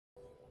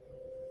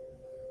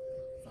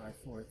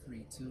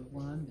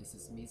54321. This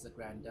is MISA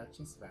Grand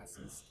Duchess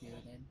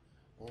RASMASKONEN,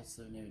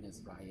 also known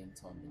as Ryan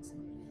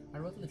Tomlinson. I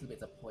wrote a little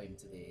bit of poem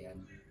today,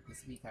 and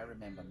this week I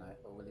remember my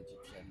old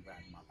Egyptian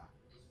grandmother.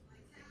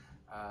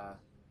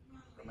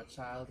 From a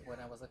child, when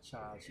I was a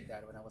child, she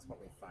died when I was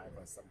probably 5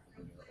 years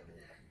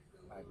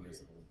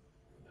old.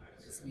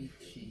 This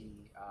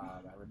week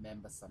I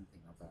remember something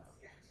of her.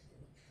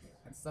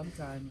 And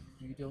sometimes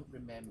you don't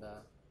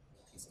remember,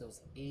 it's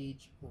those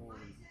age-old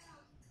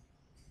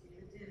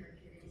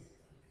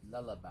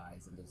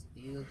lullabies and those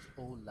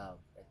age-old love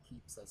that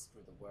keeps us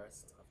through the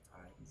worst of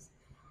times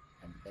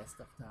and the best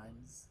of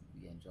times.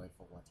 We enjoy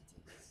for what it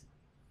is.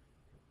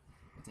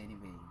 But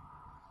anyway,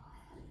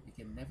 you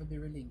can never be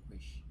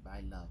relinquished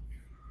by love.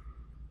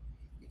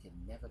 You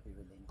can never be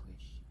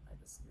relinquished by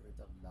the spirit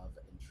of love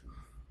and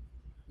truth.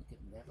 You can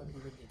never be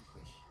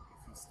relinquished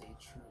if you stay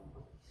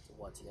true to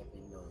what you have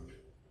been known,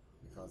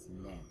 because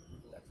men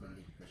that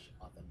relinquish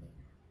other men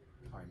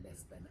are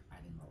less than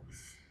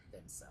animals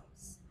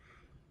themselves.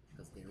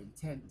 Because their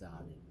intent,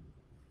 darling,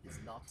 is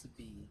not to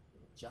be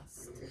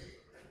just,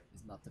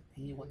 is not to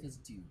pay what is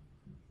due,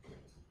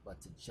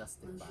 but to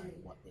justify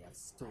what they have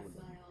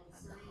stolen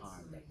and the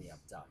harm that they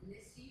have done.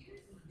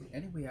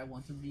 Anyway, I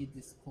want to read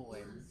this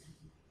poem,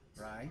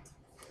 right?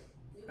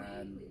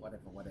 And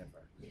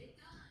whatever.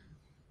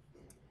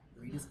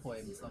 Read this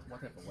poem, it's not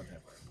whatever.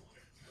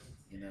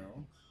 You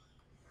know?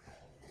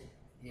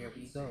 Here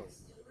we go.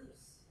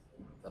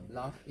 The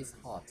block is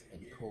hot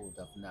and cold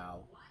of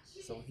now,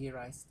 so here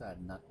I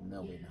stand not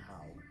knowing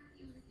how.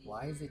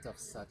 Why is it of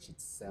such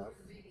itself?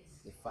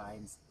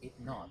 Defines it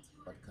not,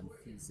 but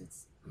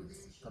confuses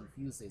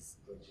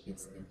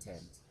its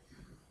intent.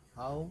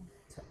 How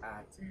to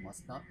act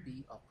must not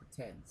be of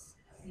pretense,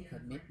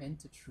 commitment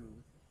to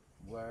truth,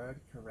 word,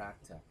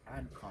 character,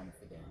 and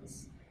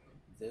confidence.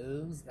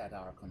 Those that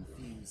are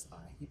confused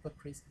are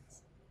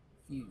hypocrites,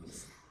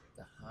 fused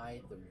to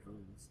hide the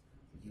rules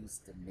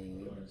used to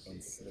maim,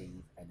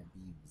 enslave, and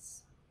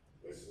abuse.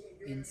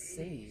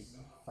 Insane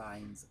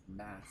finds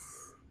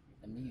mass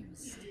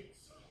amused.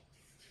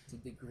 To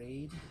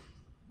degrade,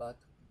 but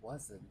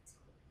wasn't.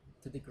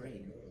 To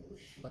degrade,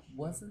 but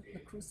wasn't the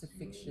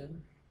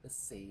crucifixion the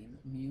same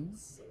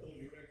muse?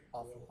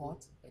 Of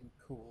hot and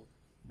cold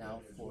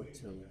now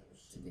foretold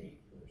today.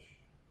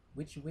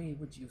 Which way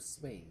would you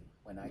sway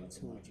when I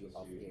told you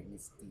of their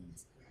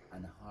misdeeds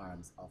and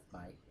harms of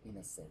my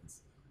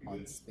innocence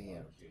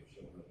unspared?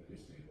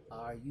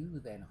 Are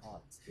you then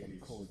hot and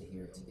cold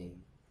here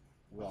today?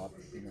 Robbed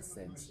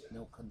innocence,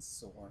 no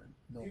concern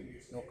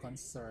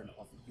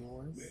of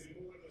yours?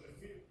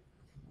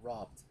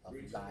 Robbed of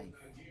life,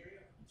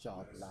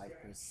 job, life,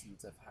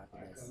 pursuit of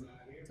happiness,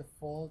 to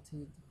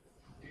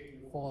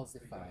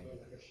falsified,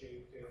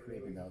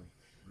 criminal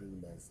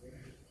rulers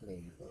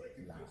play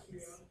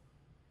lies.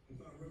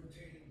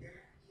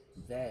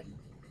 Then,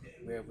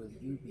 where will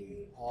you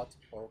be, hot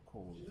or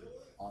cold,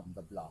 on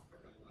the block?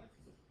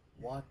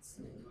 What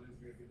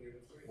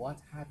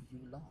have you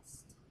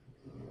lost?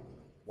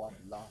 What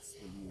loss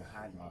will you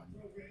hang on,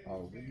 or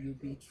will you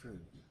be true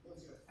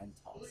and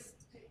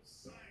tossed?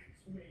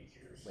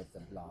 With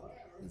the block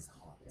is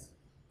hot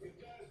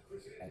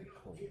and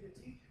cold.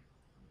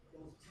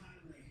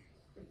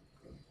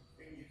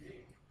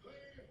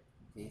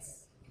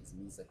 This is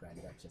Misa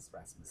Grand Duchess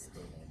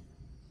RASMASKONEN.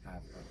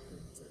 Have a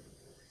good day.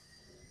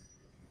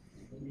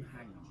 Will you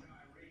hang on?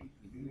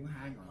 Will you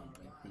hang on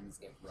when things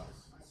get rough?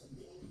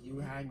 Will you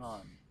hang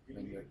on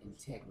when your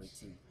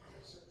integrity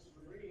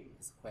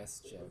is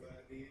questioned?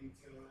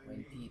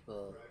 When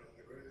people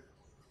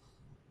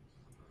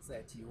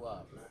set you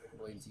up,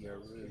 go into your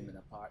room and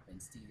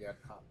apartment, steal your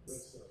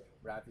cups,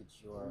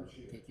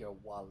 take your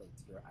wallet,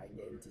 your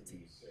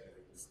identity,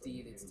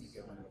 steal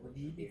your money. Will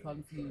you be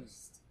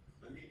confused?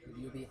 Will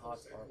you be hot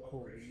or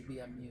cold? Will you be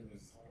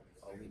amused?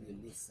 Or will you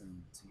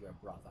listen to your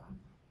brother,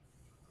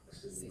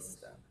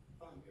 sister,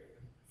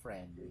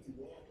 friend,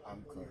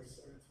 uncle,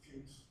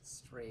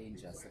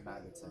 stranger,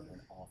 Samaritan,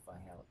 and offer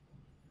help?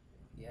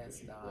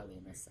 Yes,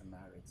 darling, a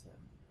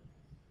Samaritan.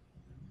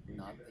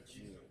 Not the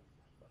Jew,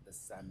 but the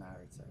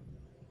Samaritan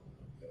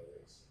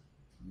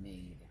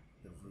made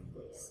the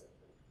rules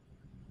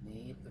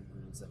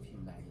of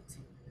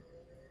humanity.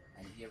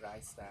 And here I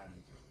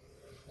stand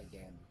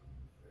again.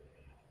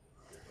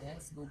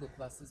 Yes, Google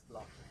Plus is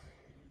blocked.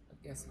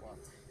 But guess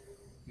what?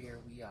 Here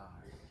we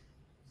are.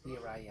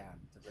 Here I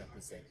am to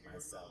represent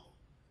myself.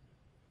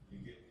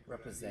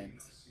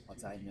 Represent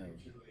what I know.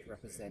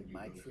 Represent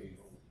my truth.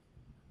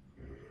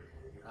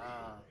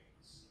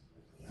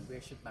 And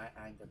where should my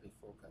anger be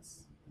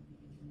focused?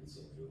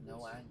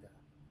 No anger,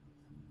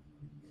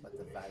 but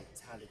the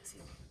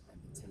vitality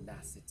and the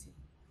tenacity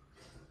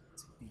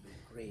to be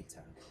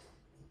greater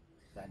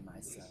than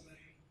myself,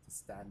 to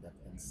stand up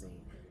and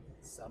say,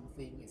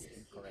 something is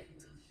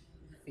incorrect,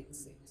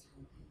 fix it.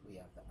 We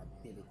have the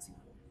ability.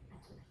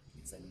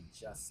 It's an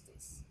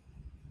injustice.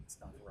 It's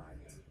not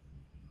right.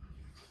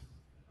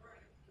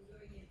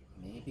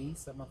 Maybe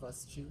some of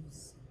us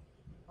choose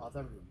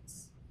other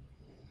routes.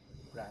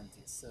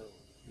 Granted, so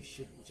we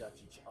shouldn't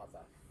judge each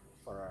other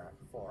for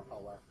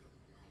our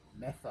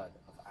method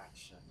of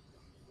action.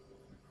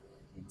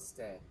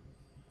 Instead,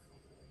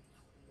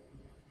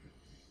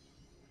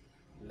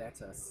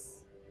 let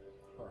us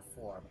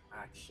perform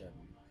action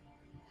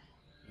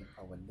in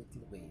our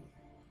little way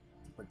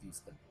to produce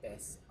the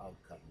best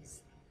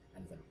outcomes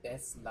and the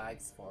best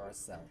lives for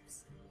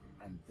ourselves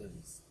and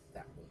those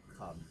that will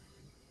come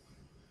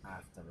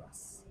after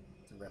us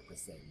to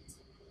represent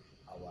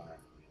our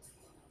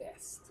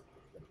best,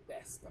 the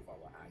best of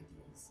our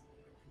ideals.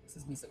 This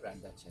is Mr.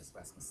 Grand Duchess,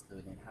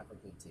 RASMASKONEN. Have a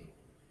good day.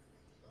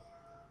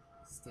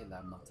 Still,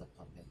 I'm not a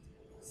puppet.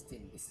 Still,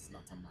 this is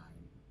not a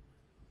mine.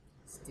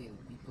 Still,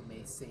 people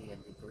may say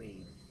and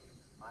degrade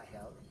my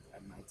health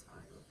and my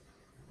time,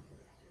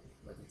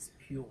 but it's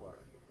pure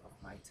of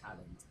my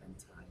talent and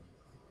time.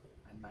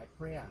 And my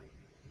prayer,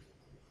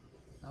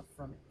 not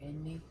from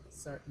any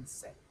certain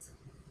sect,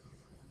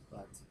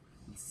 but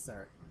be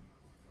certain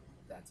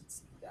that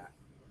it's that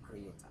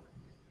creator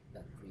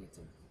that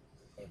created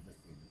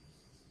everything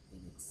in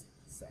its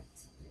set.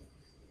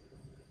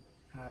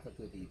 Have a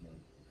good evening.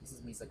 This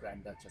is Misa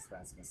Grand Duchess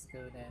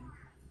RASMASKONEN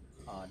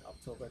on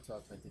October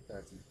 12,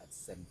 2013 at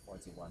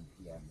 7:41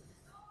 p.m.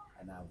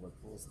 And I will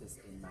post this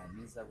in my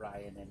Misa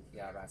Ryan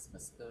NPR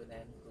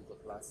RASMASKONEN Google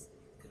Plus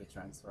to be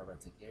transferred over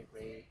to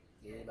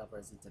Gay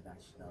Lovers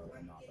International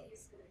and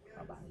others.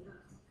 Bye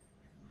bye.